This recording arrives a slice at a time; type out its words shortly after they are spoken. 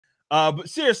But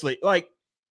seriously, like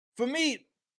for me,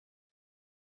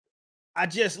 I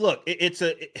just look.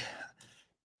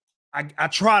 I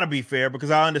try to be fair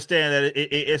because I understand that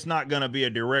it's not gonna be a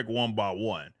direct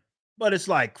 1-by-1. But it's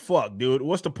like, fuck, dude.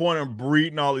 What's the point of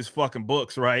reading all these fucking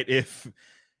books, right? If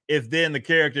then the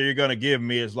character you're gonna give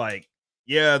me is like,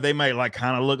 yeah, they might like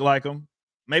kind of look like them.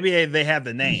 Maybe they have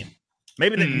the name.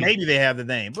 Maybe they have the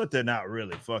name, but they're not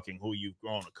really fucking who you've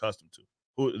grown accustomed to,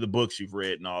 who the books you've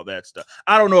read and all that stuff.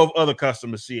 I don't know if other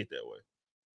customers see it that way.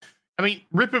 I mean,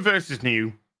 Rippaverse is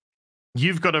new.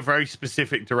 You've got a very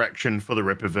specific direction for the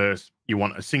Rippaverse. You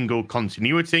want a single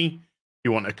continuity.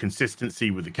 You want a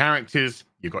consistency with the characters.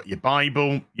 You got your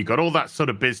Bible. You got all that sort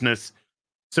of business.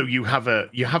 So you have a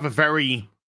very,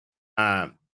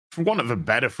 for want of a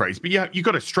better phrase, but you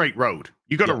got a straight road.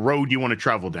 You got a road you want to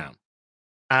travel down.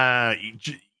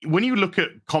 When you look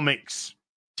at comics,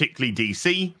 particularly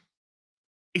DC,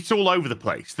 it's all over the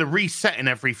place. They're resetting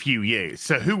every few years.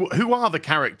 So who are the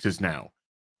characters now?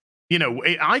 You know,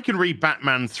 I can read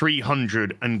Batman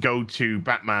 300 and go to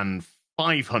Batman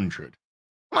 500.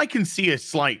 I can see a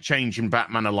slight change in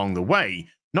Batman along the way.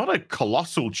 Not a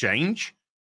colossal change.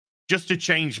 Just a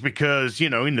change because, you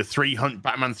know, in the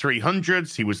Batman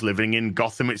 300s, he was living in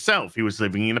Gotham itself. He was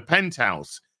living in a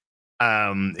penthouse.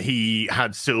 He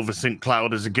had Silver St.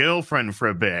 Cloud as a girlfriend for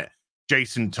a bit.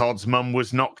 Jason Todd's mum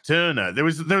was Nocturna. There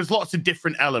was lots of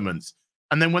different elements.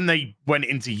 And then when they went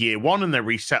into year one and they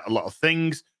reset a lot of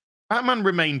things, Batman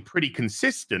remained pretty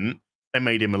consistent. They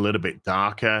made him a little bit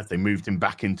darker. They moved him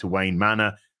back into Wayne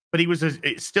Manor. But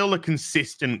it's still a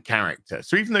consistent character.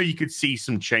 So even though you could see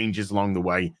some changes along the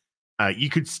way, you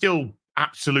could still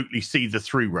absolutely see the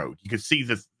through road. You could see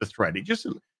the thread. It just,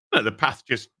 the path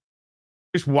just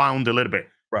wound a little bit.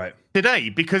 Right. Today,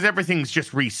 because everything's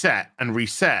just reset and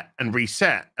reset and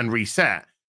reset and reset,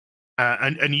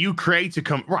 and you create a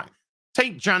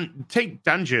take Dan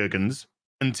Jurgens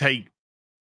and take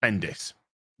Bendis.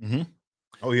 Mm-hmm.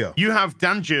 Oh yeah. You have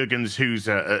Dan Jurgens, who's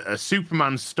a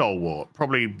Superman stalwart,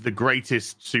 probably the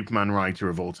greatest Superman writer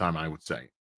of all time, I would say,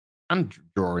 and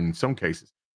drawer in some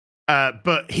cases.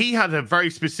 But he had a very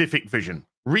specific vision.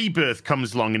 Rebirth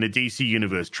comes along in a DC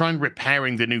universe, trying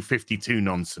repairing the New 52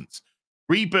 nonsense.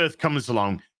 Rebirth comes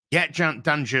along, get Dan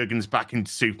Jurgens back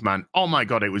into Superman. Oh my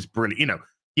God, it was brilliant. You know,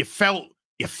 you felt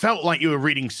like you were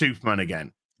reading Superman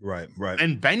again. Right.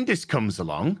 And Bendis comes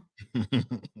along.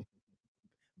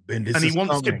 Bendis and he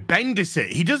wants to Bendis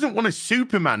it. He doesn't want to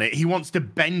Superman it. He wants to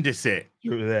Bendis it.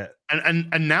 True that.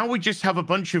 And now we just have a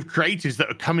bunch of creators that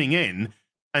are coming in,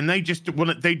 and they just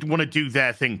want to do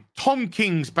their thing. Tom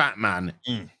King's Batman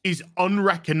is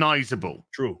unrecognizable.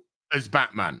 True. As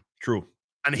Batman. True.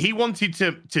 And he wanted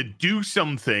to do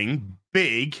something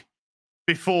big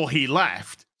before he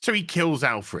left, so he kills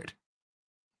Alfred.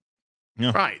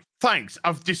 Yeah. Right. Thanks.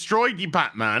 I've destroyed your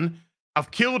Batman. I've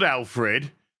killed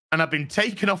Alfred. And I've been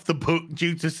taken off the book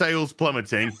due to sales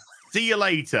plummeting. See you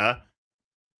later.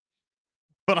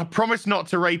 But I promise not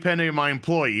to rape any of my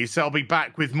employees, so I'll be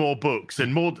back with more books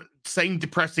and more same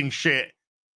depressing shit.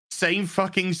 Same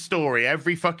fucking story.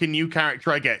 Every fucking new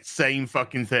character I get, same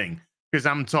fucking thing. Because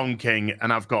I'm Tom King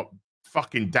and I've got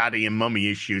fucking daddy and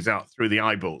mummy issues out through the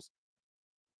eyeballs.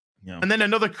 Yeah. And then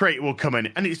another creator will come in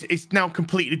and it's now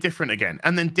completely different again.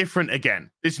 And then different again.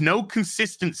 There's no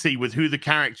consistency with who the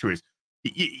character is.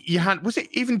 You had, was it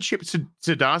even Chip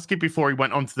Zdarsky before he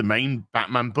went on to the main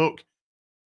Batman book,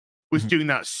 was doing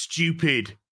that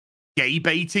stupid gay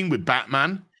baiting with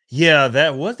Batman? Yeah,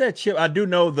 that Chip. I do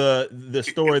know the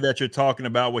story that you're talking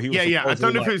about where he was. Yeah. I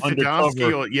don't know if it was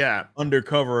Zdarsky or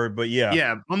undercover, but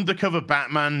yeah, undercover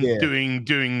Batman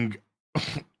doing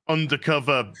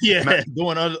undercover,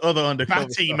 doing other undercover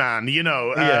Batty man, you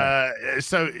know.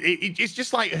 So it's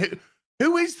just like,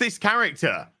 who is this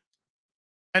character?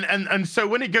 And so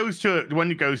when it goes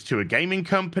to a gaming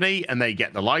company and they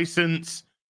get the license,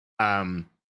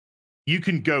 you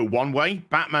can go one way.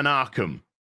 Batman Arkham.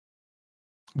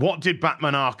 What did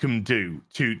Batman Arkham do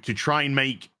to try and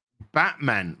make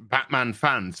Batman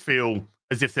fans feel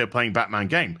as if they're playing Batman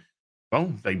game?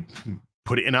 Well, they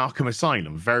put it in Arkham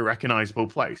Asylum, very recognizable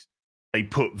place. They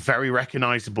put very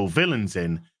recognizable villains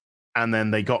in, and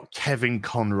then they got Kevin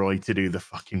Conroy to do the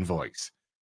fucking voice.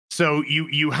 So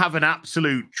you have an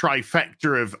absolute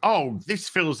trifecta of, oh, this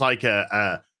feels like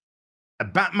a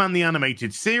Batman the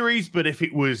Animated Series, but if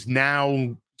it was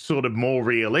now sort of more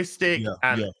realistic,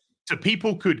 so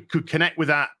people could connect with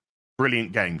that.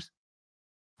 Brilliant games.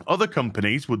 Other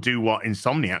companies will do what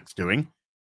Insomniac's doing.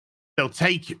 They'll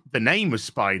take the name of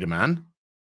Spider-Man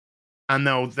and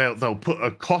they'll put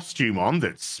a costume on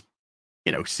that's,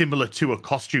 you know, similar to a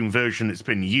costume version that's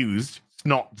been used. It's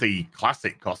not the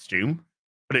classic costume,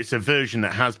 but it's a version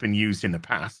that has been used in the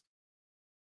past.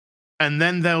 And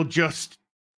then they'll just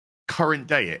current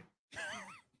day it.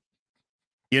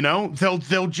 You know,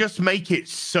 they'll just make it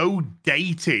so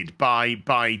dated by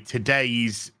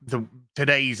today's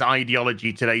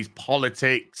ideology, today's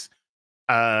politics,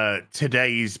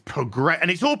 today's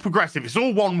and it's all progressive. It's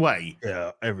all one way.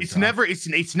 Yeah, it's never.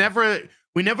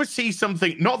 We never see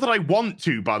something. Not that I want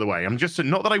to, by the way. I'm just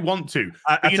not that I want to.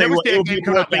 You never see a game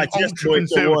come out being ultra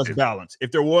conservative.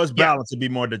 If there was balance, it'd be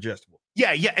more digestible.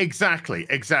 Yeah, exactly.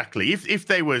 If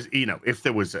there was, if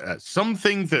there was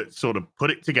something that sort of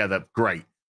put it together, great.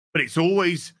 But it's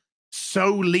always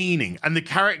so leaning, and the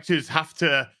characters have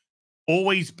to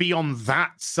always be on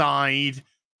that side,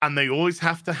 and they always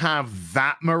have to have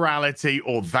that morality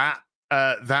or that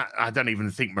I don't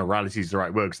even think morality is the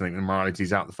right word, because I think the morality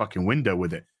is out the fucking window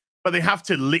with it. But they have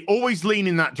to always lean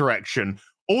in that direction.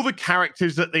 All the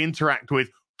characters that they interact with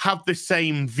have the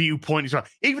same viewpoint as well.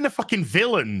 Even the fucking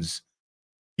villains.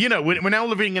 You know, we're now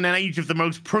living in an age of the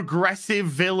most progressive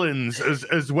villains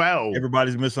as well.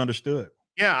 Everybody's misunderstood.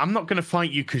 Yeah, I'm not going to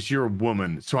fight you because you're a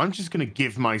woman. So I'm just going to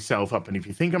give myself up. And if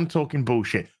you think I'm talking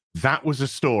bullshit, that was a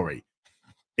story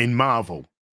in Marvel.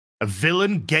 A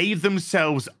villain gave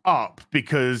themselves up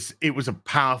because it was a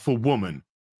powerful woman.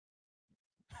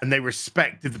 And they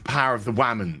respected the power of the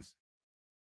Whammons.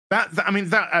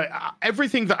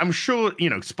 Everything that I'm sure,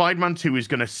 Spider-Man 2 is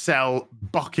going to sell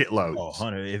bucket loads. Oh,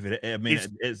 Hunter,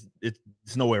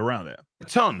 it's no way around that. A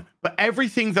ton. But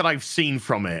everything that I've seen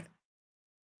from it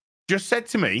just said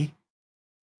to me,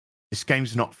 this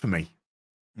game's not for me.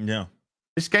 Yeah.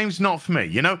 This game's not for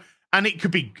me, And it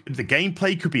could be, the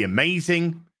gameplay could be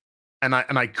amazing. And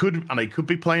I could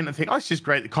be playing and think, oh, this is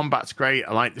great. The combat's great.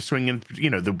 I like the swinging,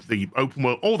 the open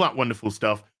world, all that wonderful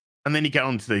stuff. And then you get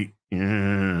onto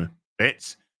the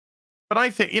bits. But I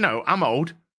think, I'm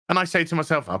old. And I say to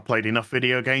myself, I've played enough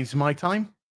video games in my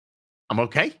time. I'm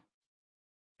okay.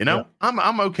 Yeah.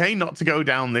 I'm okay not to go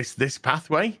down this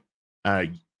pathway.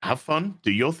 Have fun,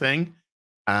 do your thing.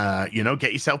 Get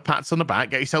yourself pats on the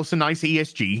back, get yourself some nice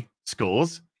ESG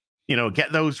scores.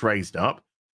 Get those raised up.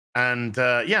 And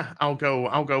I'll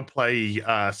go play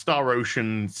Star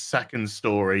Ocean second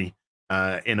story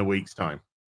in a week's time.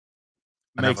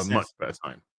 And have a much better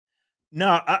time.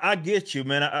 No, I get you,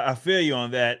 man. I feel you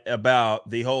on that about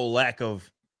the whole lack of,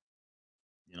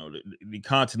 the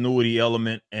continuity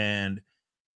element. And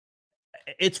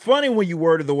it's funny when you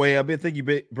word it the way I think you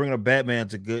bringing up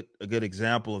Batman's a good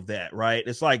example of that, right?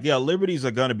 It's like, yeah, liberties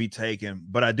are going to be taken,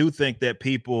 but I do think that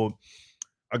people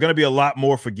are going to be a lot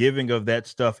more forgiving of that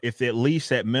stuff if at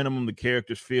least at minimum the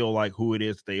characters feel like who it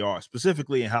is they are,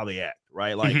 specifically in how they act,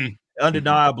 right? Like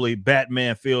undeniably,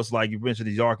 Batman feels like, you mentioned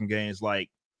these Arkham games, like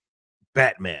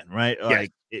Batman, right? Yes.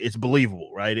 Like it's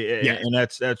believable, right? And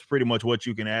that's pretty much what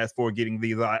you can ask for, getting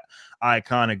these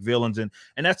iconic villains. And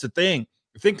that's the thing.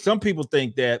 I think some people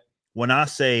think that when I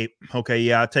say, okay,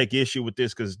 yeah, I take issue with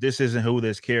this because this isn't who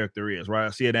this character is, right? I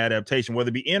see an adaptation, whether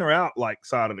it be in or out like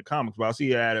side of the comics, but I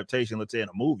see an adaptation, let's say in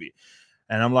a movie,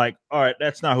 and I'm like, all right,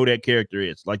 that's not who that character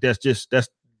is. Like that's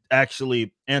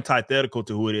actually antithetical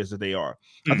to who it is that they are.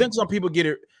 I think some people get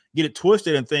it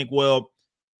twisted and think, well,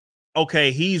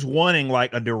 okay, he's wanting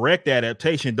like a direct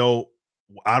adaptation, though.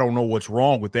 I don't know what's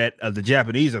wrong with that. The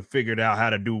Japanese have figured out how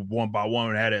to do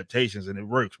one-by-one adaptations, and it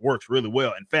works really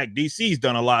well. In fact, DC's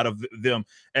done a lot of them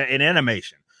in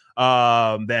animation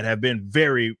that have been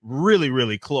really,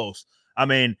 really close. I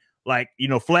mean, like,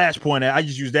 Flashpoint, I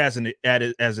just use that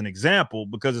as an example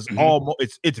because it's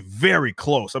almost it's very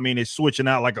close. I mean, it's switching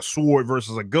out like a sword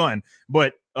versus a gun,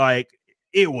 but like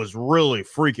it was really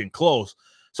freaking close.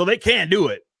 So they can do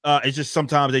it. It's just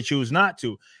sometimes they choose not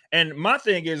to. And my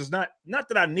thing is, it's not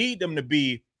that I need them to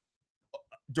be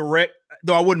direct,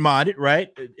 though I wouldn't mind it, right?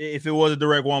 If it was a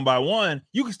direct one-by-one,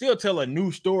 you can still tell a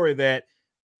new story that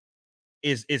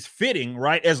is fitting,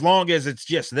 right? As long as it's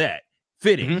just that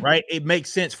fitting, right? It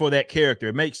makes sense for that character.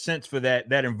 It makes sense for that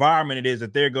environment it is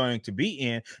that they're going to be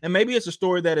in. And maybe it's a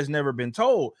story that has never been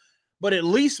told, but at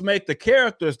least make the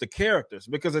characters,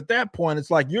 because at that point,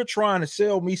 it's like you're trying to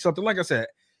sell me something. Like I said,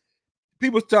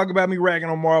 people talk about me ragging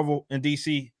on Marvel and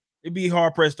DC. It'd be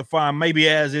hard pressed to find, maybe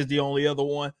as is the only other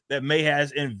one that may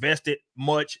has invested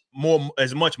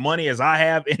as much money as I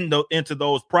have into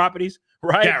those properties,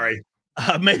 right? Gary,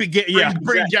 maybe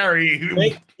bring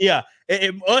Gary.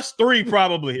 Us three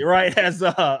probably, right? As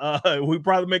we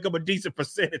probably make up a decent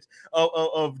percentage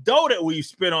of dough that we've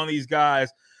spent on these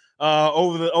guys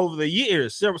over the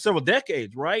years, several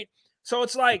decades, right? So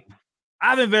it's like,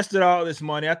 I've invested all this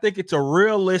money. I think it's a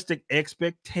realistic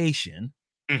expectation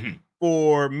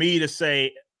for me to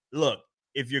say, look,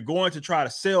 if you're going to try to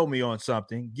sell me on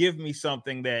something, give me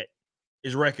something that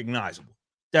is recognizable.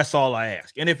 That's all I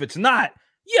ask. And if it's not,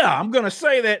 yeah, I'm going to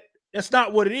say that that's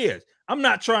not what it is. I'm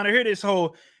not trying to hear this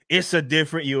whole it's a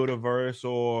different universe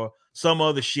or some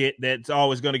other shit that's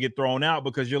always going to get thrown out,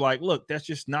 because you're like, look, that's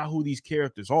just not who these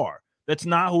characters are. That's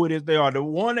not who it is they are. The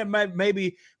one that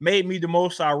maybe made me the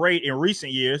most irate in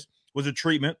recent years was the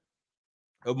treatment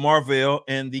of Marvel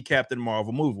in the Captain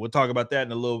Marvel movie. We'll talk about that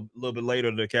in a little bit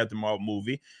later, the Captain Marvel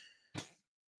movie,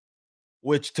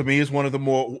 which to me is one of the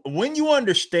more, when you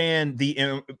understand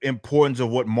the importance of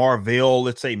what Marvel,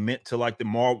 let's say, meant to like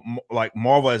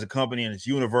Marvel as a company and its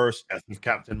universe. Death of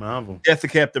Captain Marvel. Death of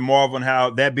Captain Marvel, and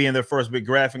how that being their first big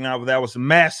graphic novel, that was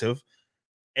massive.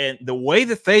 And the way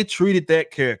that they treated that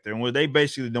character, and where they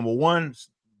basically, number one,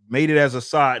 made it as a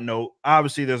side note,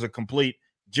 obviously there's a complete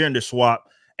gender swap,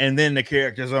 and then the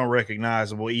character is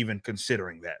unrecognizable, even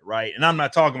considering that, right? And I'm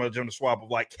not talking about gender swap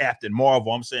of like Captain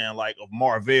Marvel. I'm saying like of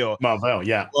Marvel,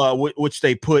 yeah, which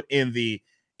they put in the.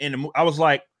 I was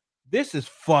like, this is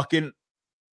fucking.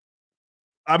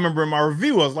 I remember in my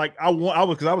review, I was like,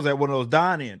 because I was at one of those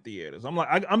dine-in theaters. I'm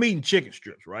like, I'm eating chicken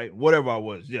strips, right? Whatever I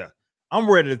was, yeah. I'm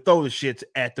ready to throw the shits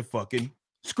at the fucking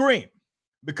screen,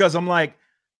 because I'm like,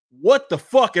 what the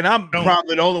fuck? And I'm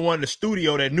probably the only one in the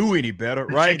studio that knew any better,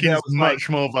 right? Chicken's much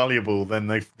more valuable than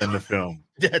the film.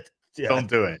 Don't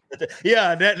do it.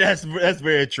 Yeah, that's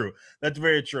very true. That's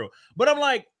very true. But I'm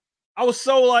like, I was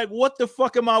so like, what the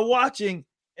fuck am I watching?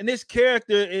 And this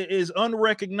character is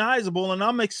unrecognizable, and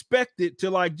I'm expected to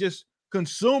like just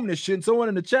consume this shit. And someone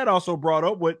in the chat also brought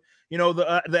up what, you know,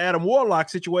 the Adam Warlock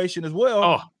situation as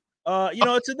well. You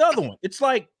know, it's another one. It's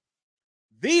like,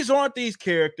 these aren't these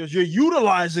characters. You're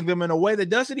utilizing them in a way that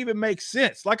doesn't even make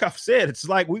sense. Like I've said, it's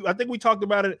like I think we talked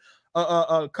about it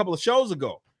a couple of shows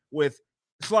ago.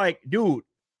 It's like, dude,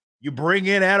 you bring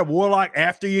in Adam Warlock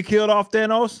after you killed off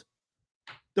Thanos,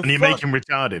 and you make him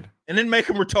retarded, and then make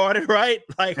him retarded, right?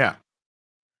 Like, yeah,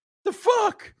 the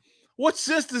fuck. What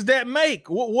sense does that make?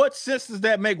 What sense does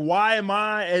that make? Why am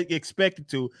I expected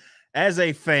to, as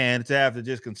a fan, to have to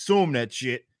just consume that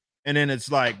shit? And then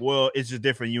it's like, well, it's a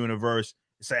different universe.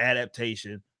 It's an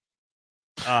adaptation.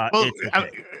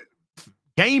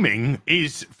 Gaming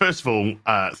is, first of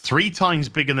all, 3 times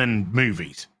bigger than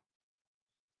movies.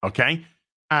 Okay.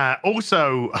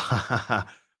 Also,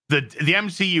 the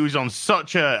MCU is on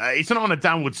such it's not on a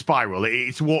downward spiral.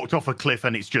 It's walked off a cliff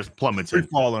and it's just plummeted.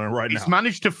 It's falling right now. It's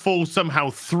managed to fall somehow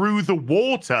through the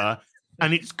water,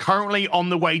 and it's currently on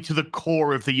the way to the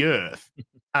core of the earth.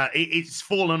 It's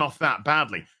fallen off that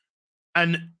badly.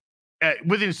 And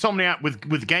with Insomniac,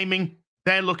 with gaming,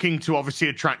 they're looking to obviously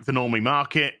attract the normie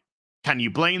market. Can you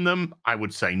blame them? I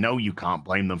would say no, you can't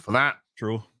blame them for that.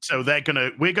 True. So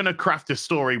we're gonna craft a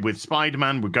story with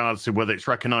Spider-Man, regardless of whether it's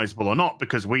recognizable or not,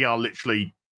 because we are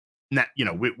literally,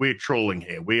 we're trolling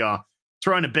here. We are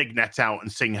throwing a big net out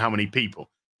and seeing how many people.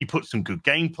 You put some good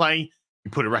gameplay,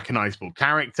 you put a recognizable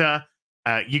character,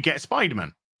 you get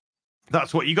Spider-Man.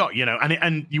 That's what you got,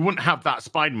 and you wouldn't have that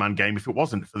Spider-Man game if it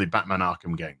wasn't for the Batman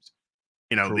Arkham games.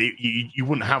 You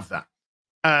wouldn't have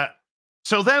that.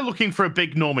 So they're looking for a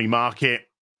big normie market.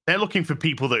 They're looking for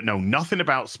people that know nothing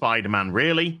about Spider-Man,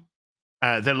 really.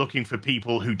 They're looking for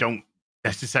people who don't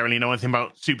necessarily know anything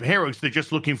about superheroes. They're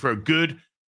just looking for a good,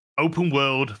 open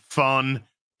world, fun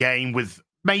game with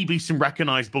maybe some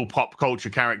recognizable pop culture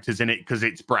characters in it, because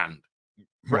it's brand.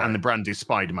 Right. And the brand is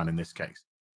Spider-Man in this case.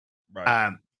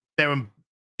 Right.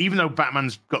 Even though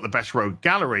Batman's got the best rogue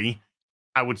gallery,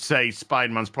 I would say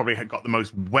Spider-Man's probably got the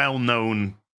most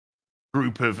well-known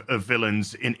group of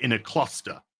villains in a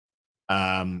cluster.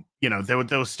 There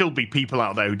will still be people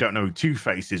out there who don't know who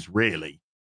Two-Face is really,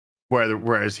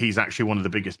 whereas he's actually one of the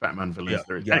biggest Batman villains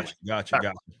there is.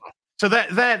 Gotcha. So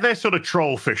they're sort of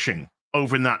troll fishing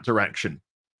over in that direction.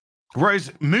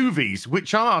 Whereas movies,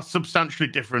 which are substantially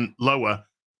different, lower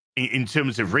in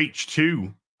terms of reach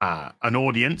to an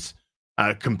audience,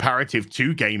 comparative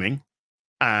to gaming,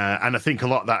 and I think a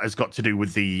lot of that has got to do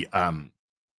with the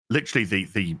literally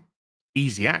the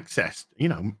easy access,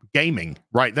 gaming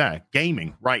right there,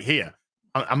 gaming right here.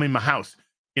 I'm in my house.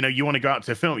 You want to go out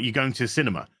to a film, you're going to a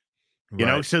cinema.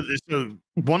 So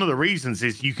one of the reasons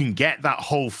is you can get that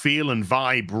whole feel and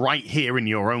vibe right here in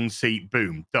your own seat.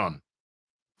 Boom, done.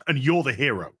 And you're the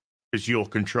hero because you're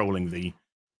controlling the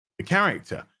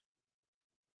character.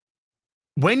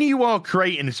 When you are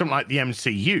creating something like the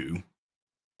MCU,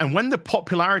 and when the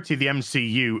popularity of the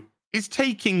MCU is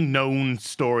taking known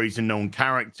stories and known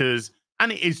characters,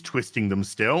 and it is twisting them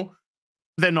still,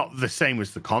 they're not the same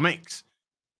as the comics,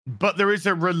 but there is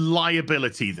a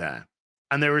reliability there.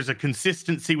 and there is a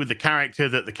consistency with the character,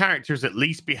 that the character is at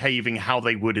least behaving how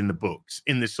they would in the books,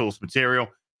 in the source material.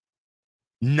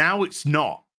 Now it's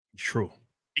not. True.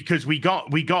 Because we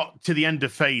got to the end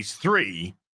of phase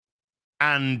 3,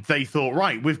 and they thought,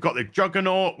 right, we've got the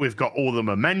Juggernaut, we've got all the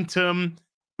momentum,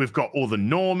 we've got all the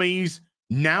normies.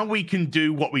 Now we can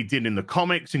do what we did in the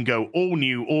comics and go all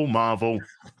new, all Marvel,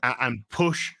 and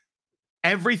push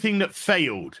everything that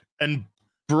failed and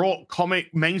brought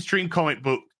mainstream comic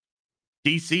book,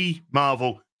 DC,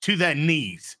 Marvel, to their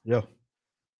knees. Yeah.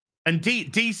 And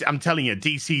DC, I'm telling you,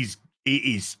 DC's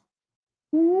is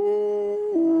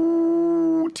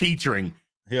teetering.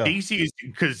 Yeah. DC is,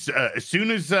 because as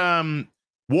soon as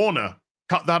Warner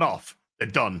cut that off, they're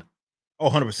done. Oh,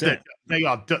 100%. They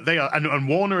are, and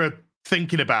Warner are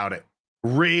thinking about it,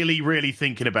 really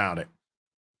thinking about it.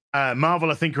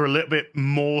 Marvel, I think, are a little bit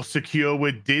more secure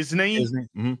with Disney.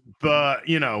 But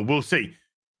you know, we'll see.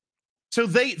 So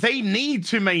they need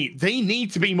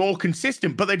to be more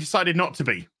consistent, but they decided not to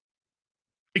be,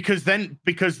 because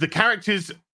the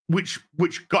characters which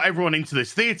got everyone into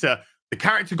this theater, the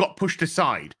character got pushed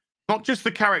aside. Not just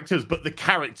the characters, but the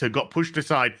character got pushed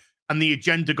aside, and the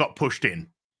agenda got pushed in.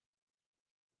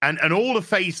 And all of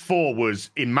phase 4 was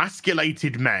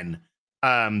emasculated men,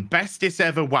 bestest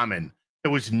ever women.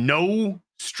 There was no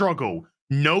struggle,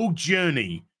 no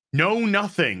journey, no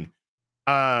nothing.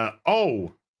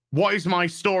 Oh, what is my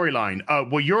storyline?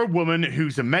 Well, you're a woman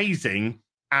who's amazing,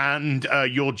 and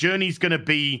your journey's going to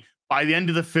be, by the end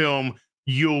of the film,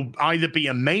 you'll either be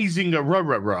amazing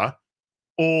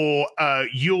or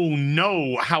you'll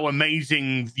know how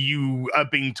amazing you are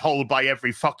being told by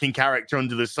every fucking character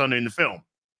under the sun in the film.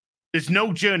 There's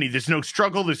no journey, there's no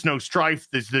struggle, there's no strife,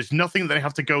 there's nothing that they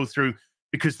have to go through,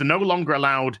 because they're no longer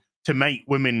allowed to make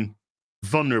women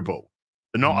vulnerable.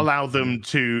 They're not allowed them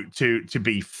to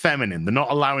be feminine. They're not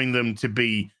allowing them to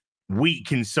be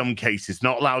weak in some cases,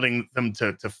 not allowing them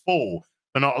to fall.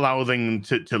 They're not allowing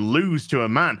them to lose to a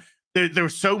man. There are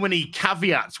so many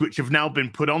caveats which have now been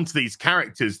put onto these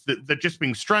characters that they're just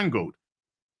being strangled.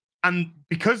 And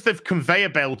because they've conveyor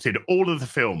belted all of the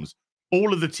films,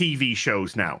 all of the TV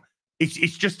shows now, it's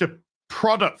just a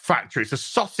product factory. It's a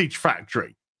sausage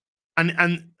factory.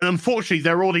 And unfortunately,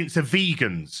 their audience are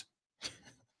vegans.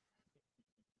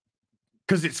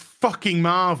 Because it's fucking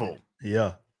Marvel.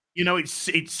 Yeah. You know,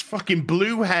 it's fucking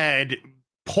blue-haired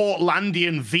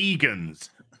Portlandian vegans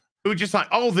who are just like,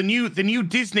 oh, the new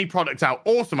Disney product out.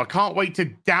 Awesome. I can't wait to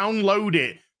download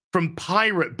it from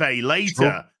Pirate Bay later.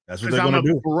 True. That's what they're I'm gonna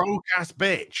do. Broke-ass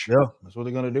bitch. Yeah, that's what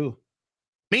they're gonna do.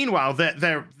 Meanwhile,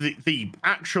 the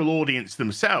actual audience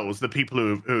themselves, the people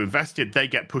who invested, they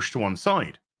get pushed to one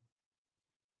side.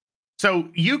 So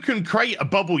you can create a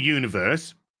bubble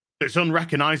universe that's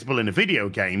unrecognizable in a video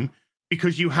game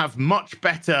because you have much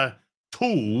better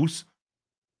tools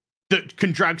that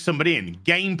can drag somebody in.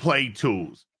 Gameplay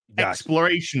tools,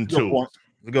 exploration tools.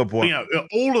 Good point. You know,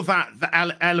 all of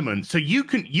that element. So you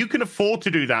can afford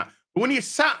to do that. But when you're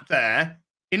sat there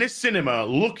in a cinema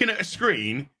looking at a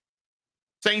screen,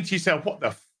 saying to yourself, what the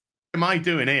f am I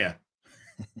doing here?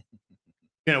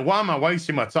 You know, why am I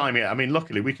wasting my time here? I mean,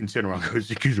 luckily we can turn around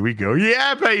because we go,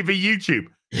 yeah, baby, YouTube.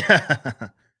 Yeah.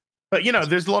 But, you know,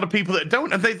 there's a lot of people that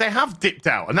don't, and they have dipped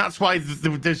out. And that's why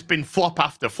there's been flop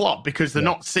after flop, because they're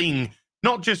not seeing,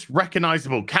 not just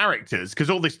recognizable characters, because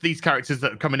all these characters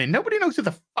that are coming in, nobody knows who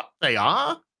the fuck they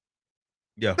are.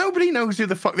 Yeah. Nobody knows who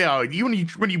the fuck they are. When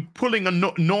you're pulling a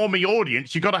normie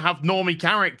audience, you got to have normie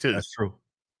characters. That's true.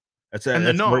 That's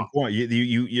a great point.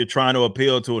 You're trying to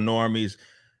appeal to a normies,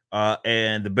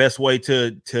 and the best way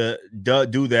to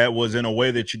do that was in a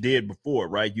way that you did before,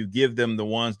 right? You give them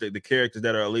the characters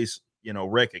that are at least, you know,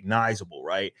 recognizable,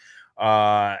 right?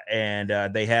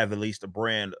 And they have at least a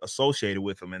brand associated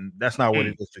with them, and that's not what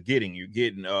it is you're getting. You're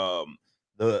getting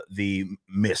the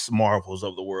Miss Marvels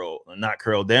of the world, not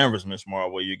Carol Danvers Miss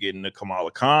Marvel. You're getting the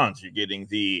Kamala Khans. You're getting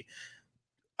the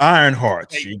Ironhearts,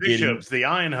 Kate Bishops, the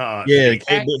Ironhearts, yeah, the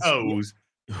Echoes,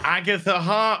 Agatha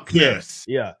Harkness.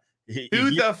 Yeah.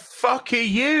 Who the fuck are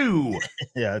you?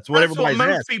 Yeah, it's what everybody's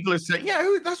most people are saying.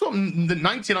 Yeah, that's what the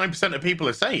 99% of people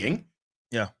are saying.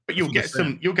 Yeah, but you'll get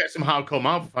some hardcore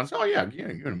Marvel fans. Oh yeah,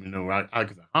 you know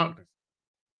Agatha Harkness.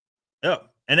 Yeah,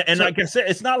 and so, like I said,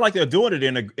 it's not like they're doing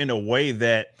it in a way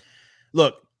that,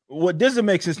 look, what doesn't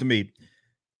make sense to me.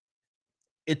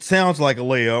 It sounds like a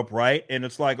layup, right? And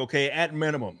it's like, okay, at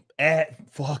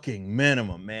fucking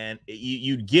minimum, man,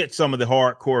 you'd get some of the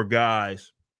hardcore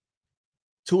guys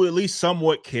to at least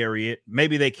somewhat carry it.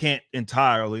 Maybe they can't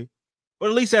entirely, but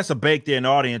at least that's a baked in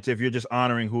audience if you're just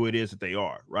honoring who it is that they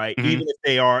are, right? Even if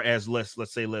they are as let's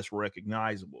say less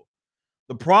recognizable.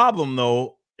 The problem,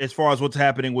 though, as far as what's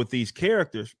happening with these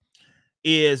characters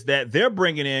is that they're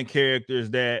bringing in characters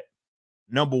that,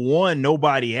 number one,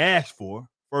 nobody asked for,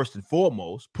 first and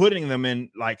foremost, putting them in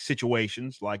like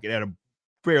situations like that are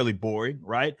fairly boring,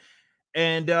 right?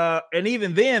 And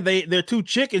even then they're too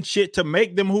chicken shit to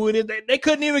make them who it is. They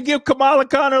couldn't even give Kamala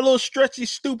Khan her little stretchy,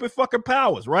 stupid fucking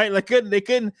powers, right? They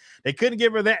couldn't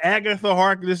give her that. Agatha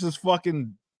Harkness is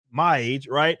fucking my age,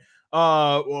 right?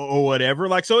 Or whatever.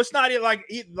 Like, so it's not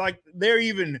like they're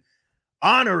even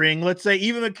honoring, let's say,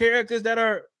 even the characters that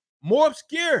are more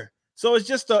obscure. So it's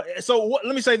just let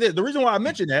me say this. The reason why I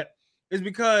mentioned that is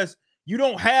because you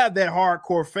don't have that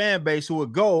hardcore fan base who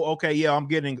would go, okay, yeah, I'm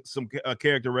getting some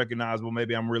character recognizable.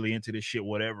 Maybe I'm really into this shit,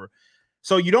 whatever.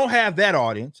 So you don't have that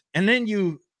audience. And then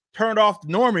you turned off the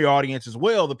normie audience as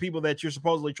well, the people that you're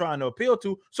supposedly trying to appeal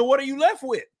to. So what are you left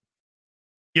with?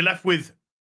 You're left with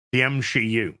the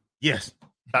MCU. Yes.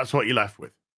 That's what you're left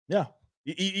with. Yeah.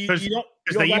 Because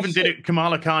they even did it,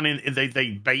 Kamala Khan, they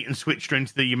bait and switched her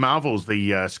into the Marvels,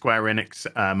 the Square Enix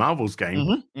Marvels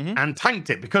game, and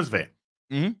tanked it because of it.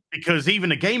 Because even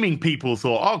the gaming people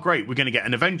thought, oh, great, we're going to get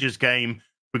an Avengers game.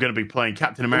 We're going to be playing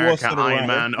Captain America, Iron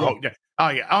Man. Oh,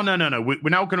 no. We're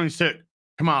now going to insert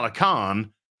Kamala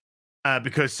Khan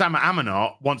because Sam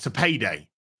Ammonot wants a payday.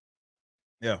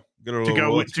 Yeah. To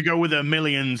go with the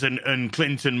millions and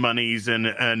Clinton monies and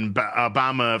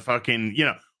Obama fucking,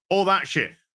 all that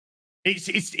shit. It's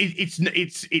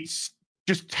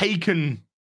just taken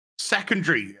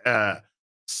secondary,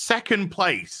 second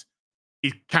place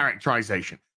is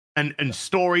characterization, and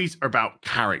stories are about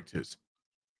characters.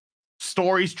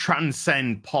 Stories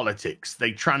transcend politics.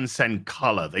 They transcend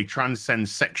color. They transcend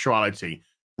sexuality,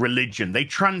 religion. They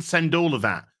transcend all of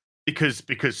that because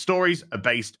stories are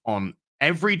based on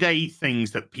everyday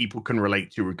things that people can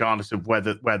relate to, regardless of where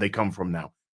they come from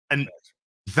now. And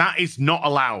that is not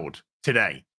allowed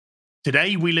today.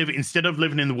 Today, instead of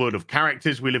living in the world of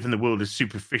characters, we live in the world of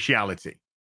superficiality.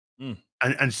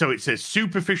 And so it's a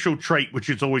superficial trait, which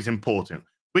is always important.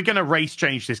 We're going to race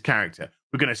change this character.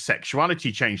 We're going to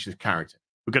sexuality change this character.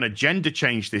 We're going to gender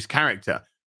change this character.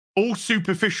 All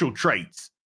superficial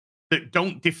traits that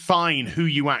don't define who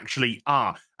you actually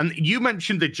are. And you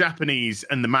mentioned the Japanese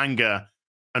and the manga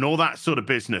and all that sort of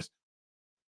business.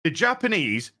 The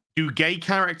Japanese do gay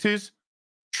characters,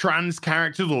 trans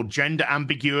characters, or gender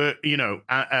ambiguity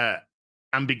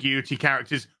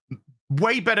characters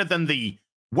way better than the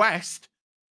West,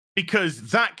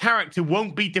 because that character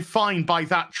won't be defined by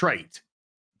that trait.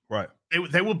 Right.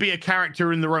 They will be a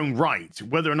character in their own right,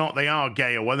 whether or not they are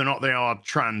gay or whether or not they are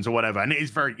trans or whatever. And it is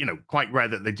very, quite rare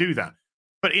that they do that.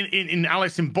 But in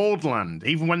Alice in Borderland,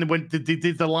 even when they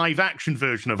did the live action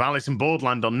version of Alice in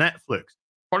Borderland on Netflix,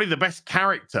 probably the best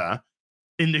character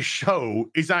in the show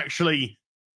is actually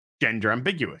gender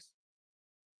ambiguous.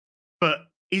 But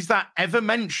is that ever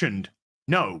mentioned?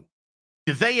 No.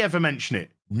 Do they ever mention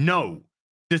it? No.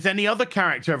 Does any other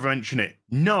character ever mention it?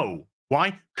 No.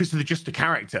 Why? Because they're just a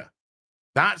character.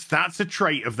 That's a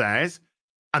trait of theirs,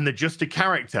 and they're just a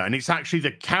character. And it's actually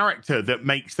the character that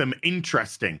makes them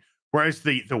interesting. Whereas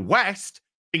the West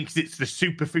thinks it's the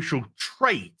superficial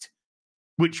trait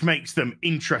which makes them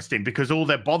interesting, because all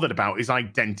they're bothered about is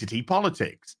identity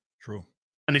politics. True.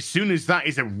 And as soon as that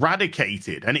is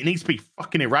eradicated, and it needs to be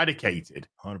fucking eradicated,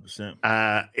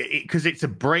 100%, because it's a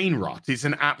brain rot. It's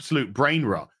an absolute brain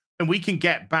rot. And we can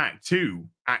get back to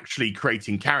actually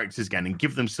creating characters again and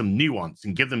give them some nuance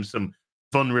and give them some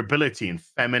vulnerability and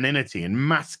femininity and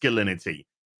masculinity,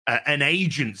 and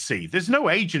agency. There's no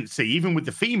agency even with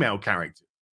the female character,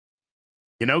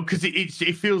 because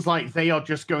it feels like they are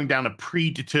just going down a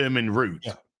predetermined route.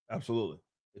 Yeah, absolutely.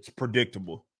 It's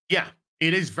predictable. Yeah,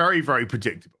 it is very, very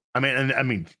predictable. I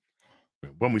mean,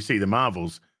 when we see the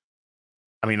Marvels,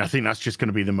 I think that's just going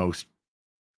to be the most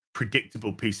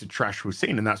predictable piece of trash we've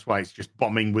seen, and that's why it's just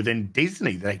bombing within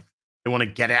Disney. They want to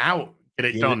get it out,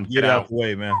 get it done, get it out the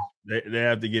way, man. They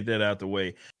have to get that out the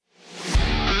way.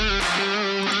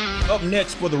 Up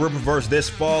next for the Rippaverse this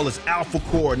fall is Alpha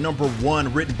Core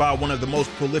 #1, written by one of the most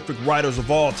prolific writers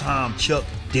of all time, Chuck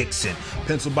Dixon.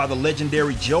 Penciled by the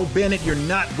legendary Joe Bennett. You're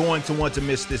not going to want to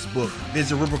miss this book.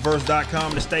 Visit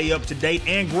Rippaverse.com to stay up to date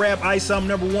and grab ISOM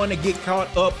 #1 to get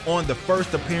caught up on the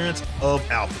first appearance of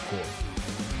Alpha Core.